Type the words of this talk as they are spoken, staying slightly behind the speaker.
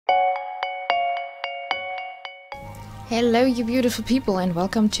Hello you beautiful people and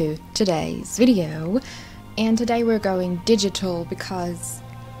welcome to today's video. And today we're going digital because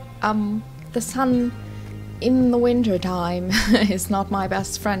the sun in the winter time is not my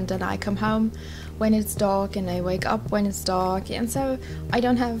best friend, and I come home when it's dark and I wake up when it's dark, and so I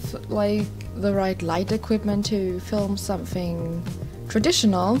don't have like the right light equipment to film something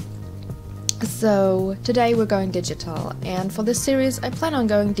traditional. So today we're going digital, and for this series I plan on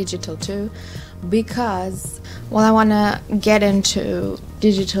going digital too because, well, I want to get into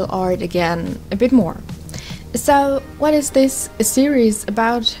digital art again a bit more. So what is this series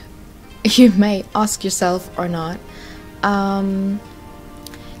about, you may ask yourself or not.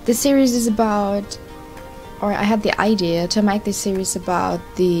 This series is about, or I had the idea to make this series about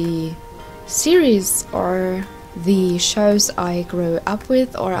the series or the shows I grew up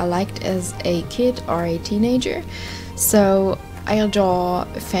with or I liked as a kid or a teenager. So I'll draw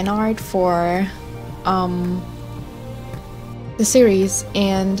fan art for the series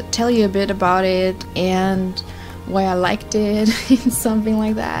and tell you a bit about it and why I liked it and something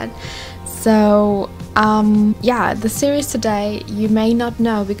like that. So yeah, the series today you may not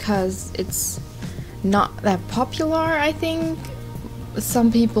know because it's not that popular. I think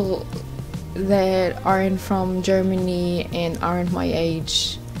some people that aren't from Germany and aren't my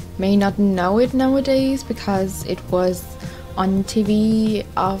age may not know it nowadays because it was on TV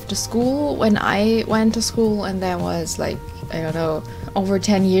after school when I went to school, and that was like, I don't know, over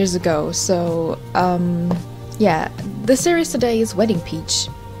 10 years ago. So yeah, the series today is Wedding Peach,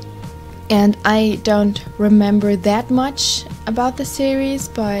 and I don't remember that much about the series,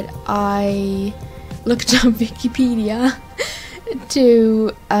 but I looked up Wikipedia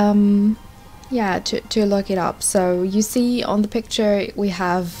to yeah, to look it up. So you see on the picture we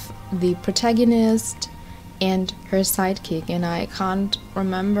have the protagonist and her sidekick, and I can't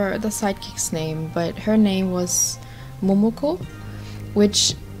remember the sidekick's name, but her name was Momoko,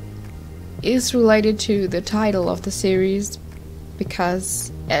 which is related to the title of the series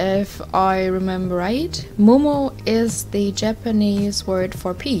because if I remember right, Momo is the Japanese word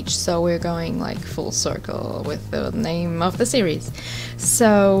for peach, so we're going like full circle with the name of the series.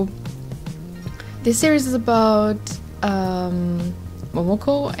 So this series is about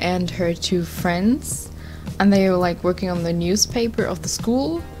Momoko and her two friends, and they were like working on the newspaper of the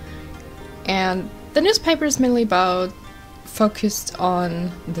school, and the newspaper is mainly about focused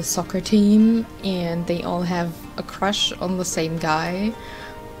on the soccer team, and they all have a crush on the same guy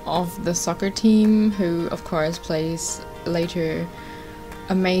of the soccer team, who of course plays later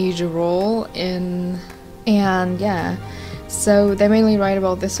a major role in, and yeah, so they mainly write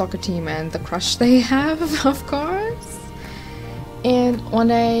about the soccer team and the crush they have, of course. And one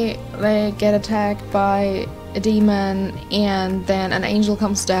day they get attacked by a demon, and then an angel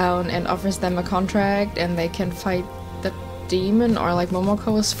comes down and offers them a contract, and they can fight the demon, or like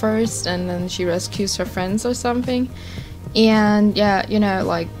Momoko was first, and then she rescues her friends or something. And yeah, you know,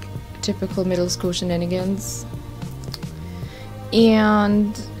 like typical middle school shenanigans.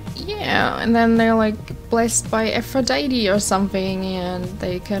 And yeah, and then they're like blessed by Aphrodite or something, and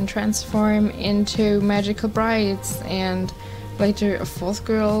they can transform into magical brides, and later a fourth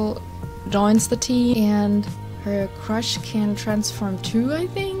girl joins the team and her crush can transform too, I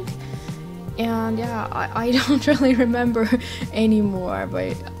think. And yeah, I don't really remember anymore,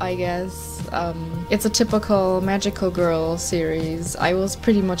 but I guess it's a typical magical girl series. I was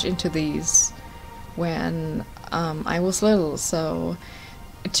pretty much into these when I was little, so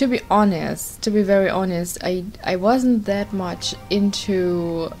to be very honest, I wasn't that much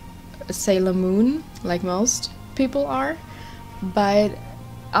into Sailor Moon like most people are, but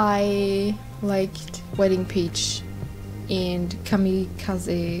I liked Wedding Peach and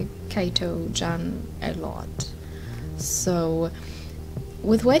Kamikaze Kaito-jan a lot. So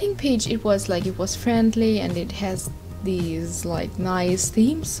with Wedding Peach it was friendly, and it has these like nice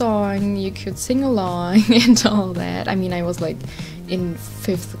theme song you could sing along and all that. I mean, I was like in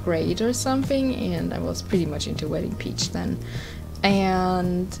 5th grade or something, and I was pretty much into Wedding Peach then.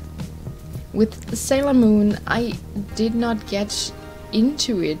 And with Sailor Moon I did not get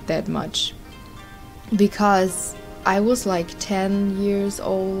into it that much because I was like 10 years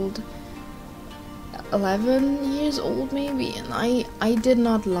old, 11 years old maybe, and I did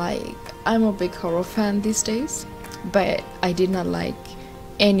not like, I'm a big horror fan these days, but I did not like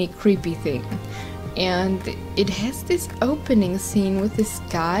any creepy thing. And it has this opening scene with this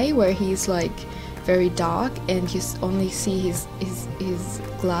guy where he's like very dark and you only see his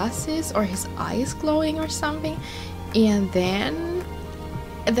glasses or his eyes glowing or something, and then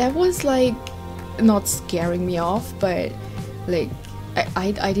that was like not scaring me off, but like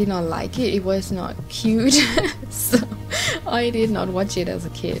I did not like it. It was not cute. So I did not watch it as a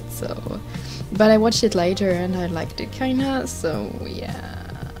kid, so, but I watched it later and I liked it kinda, so yeah.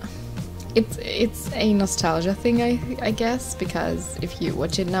 It's a nostalgia thing, I guess, because if you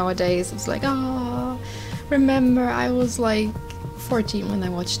watch it nowadays, it's like, oh, remember I was like 14 when I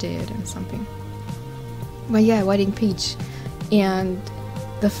watched it or something. But yeah, Wedding Peach. And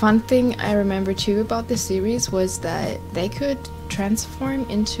the fun thing I remember too about this series was that they could transform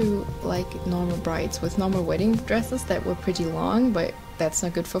into like normal brides with normal wedding dresses that were pretty long, but that's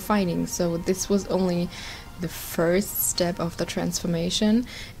not good for fighting. So this was only the first step of the transformation,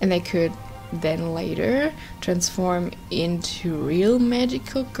 and they could then later transform into real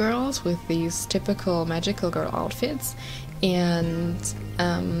magical girls with these typical magical girl outfits. And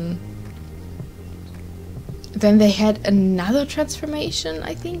then they had another transformation.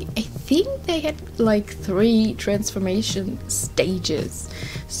 I think they had like 3 transformation stages.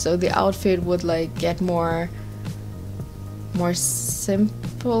 So the outfit would like get more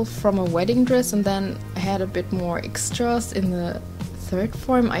simple from a wedding dress, and then had a bit more extras in the 3rd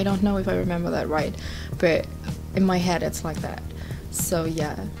form. I don't know if I remember that right, but in my head it's like that. So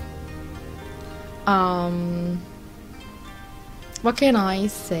yeah. What can I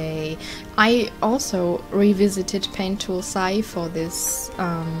say? I also revisited Paint Tool Sai for this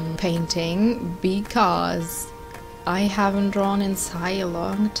painting because I haven't drawn in Sai a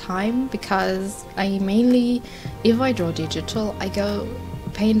long time, because I mainly, if I draw digital, I go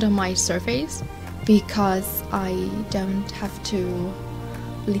paint on my surface because I don't have to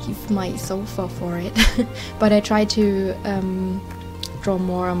leave my sofa for it. But I try to draw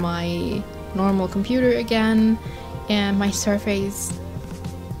more on my normal computer again, and my surface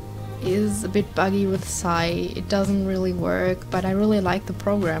is a bit buggy with Sai. It doesn't really work, but I really like the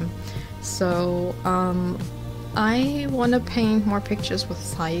program. So I want to paint more pictures with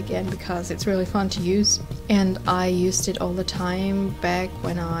Sai again because it's really fun to use, and I used it all the time back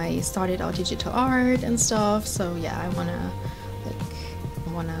when I started out digital art and stuff. So yeah, I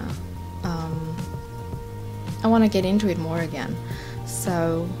wanna get into it more again.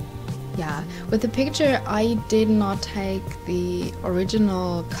 So yeah, with the picture I did not take the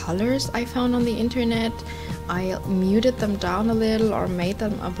original colors I found on the internet. I muted them down a little or made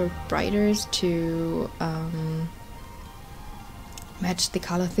them a bit brighter to match the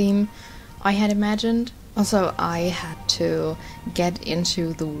color theme I had imagined. Also, I had to get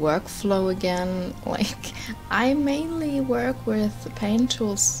into the workflow again. Like, I mainly work with paint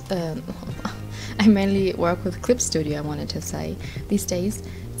tools, I mainly work with Clip Studio, I wanted to say, these days.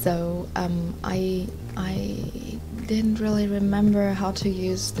 So I didn't really remember how to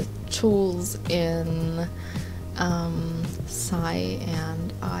use the tools in Sai,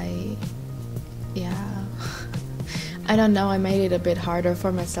 and I don't know, I made it a bit harder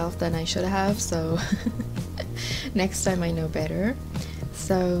for myself than I should have, so next time I know better.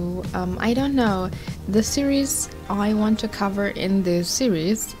 So I don't know, the series I want to cover in this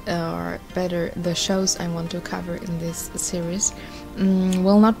series, or better, the shows I want to cover in this series,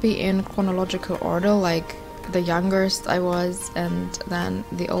 will not be in chronological order, like the youngest I was and then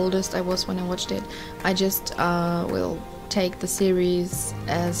the oldest I was when I watched it. I just will take the series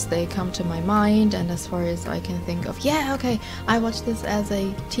as they come to my mind, and as far as I can think of, yeah, okay, I watched this as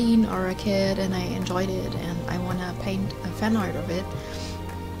a teen or a kid and I enjoyed it and I want to paint a fan art of it.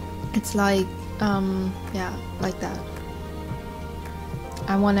 It's like, yeah, like that.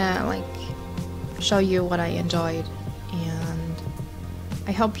 I want to like show you what I enjoyed, and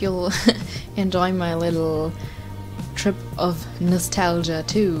I hope you'll enjoy my little trip of nostalgia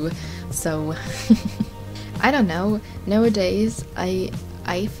too. So I don't know, nowadays I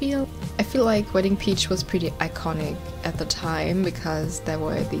feel like Wedding Peach was pretty iconic at the time, because there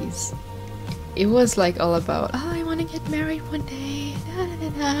were these, it was like all about, oh, I want to get married one day, da, da, da,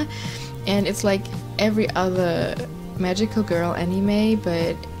 da. And it's like every other magical girl anime,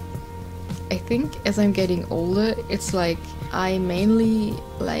 but I think as I'm getting older, it's like I mainly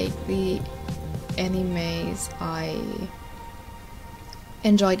like the animes I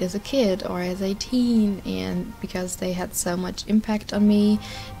enjoyed as a kid or as a teen, and because they had so much impact on me,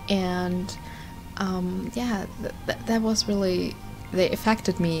 and yeah, that was really, they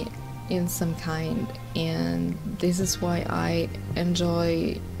affected me in some kind, and this is why I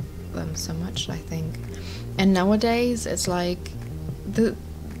enjoy them so much, I think. And nowadays it's like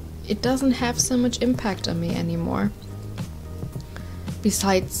it doesn't have so much impact on me anymore,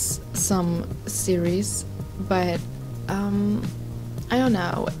 besides some series, but I don't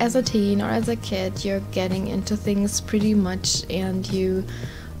know, as a teen or as a kid you're getting into things pretty much, and you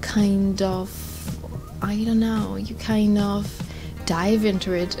kind of, I don't know, you kind of dive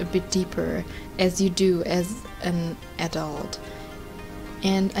into it a bit deeper as you do as an adult.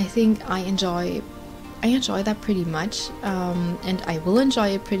 And I think I enjoy that pretty much, and I will enjoy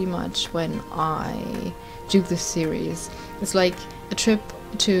it pretty much when I do this series. It's like a trip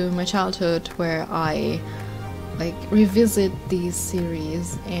to my childhood where I like revisit these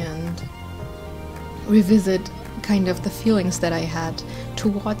series and revisit kind of the feelings that I had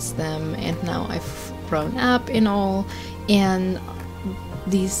towards them, and now I've grown up and all, and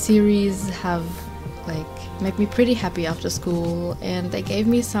these series have like made me pretty happy after school, and they gave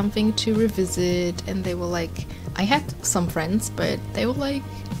me something to revisit. And they were like, I had some friends, but they were like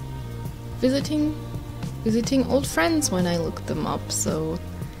visiting old friends when I looked them up. So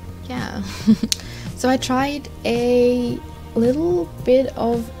yeah. So I tried a little bit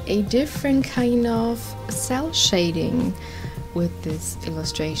of a different kind of cell shading with this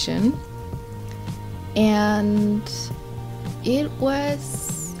illustration, and it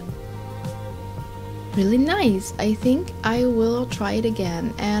was really nice. I think I will try it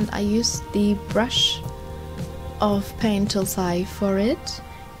again, and I used the brush of paint TOOL SAI for it.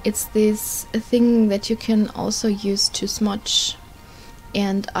 It's this thing that you can also use to smudge,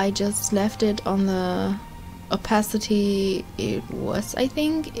 and I just left it on the opacity it was, I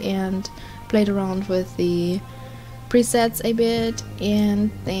think, and played around with the presets a bit, and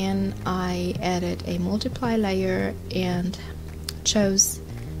then I added a multiply layer and chose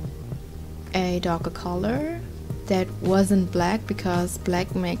a darker color that wasn't black, because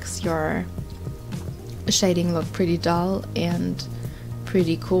black makes your shading look pretty dull and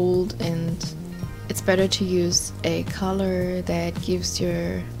pretty cold, and it's better to use a color that gives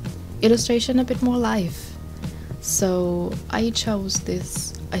your illustration a bit more life. So I chose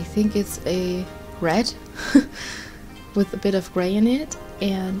this, I think it's a red with a bit of gray in it,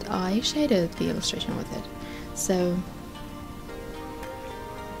 and I shaded the illustration with it. So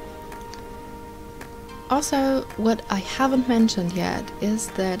also, what I haven't mentioned yet is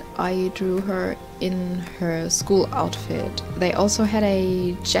that I drew her in her school outfit. They also had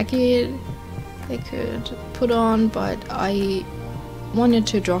a jacket they could put on, but I wanted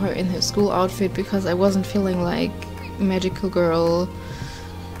to draw her in her school outfit because I wasn't feeling like magical girl.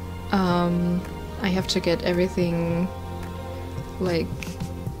 I have to get everything like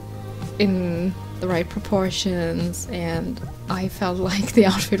in the right proportions, and I felt like the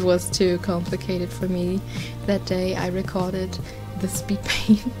outfit was too complicated for me that day I recorded the speed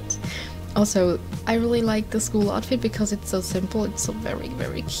paint. Also, I really like the school outfit because it's so simple, it's so very,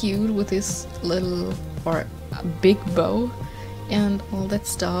 very cute with this little or a big bow and all that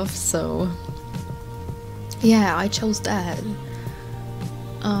stuff. So yeah, I chose that.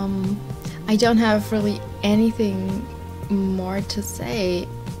 I don't have really anything more to say,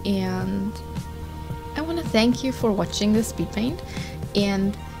 and I want to thank you for watching this speed paint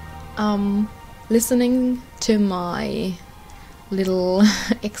and listening to my little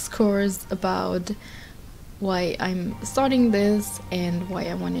excursus about why I'm starting this and why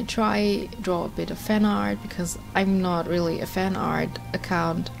I want to draw a bit of fan art, because I'm not really a fan art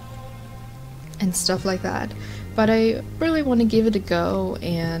account and stuff like that, but I really want to give it a go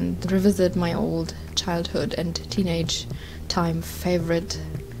and revisit my old childhood and teenage time favorite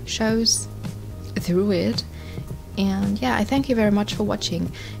shows through it. And yeah, I thank you very much for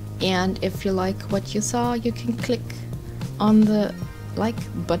watching, and if you like what you saw, you can click on the like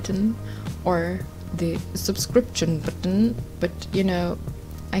button or the subscription button, but you know,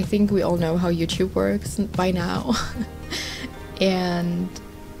 I think we all know how YouTube works by now. And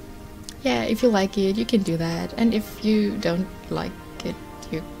yeah, if you like it, you can do that, and if you don't like it,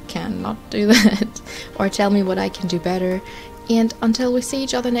 you cannot do that. Or tell me what I can do better. And until we see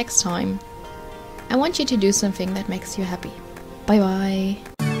each other next time, I want you to do something that makes you happy. Bye bye.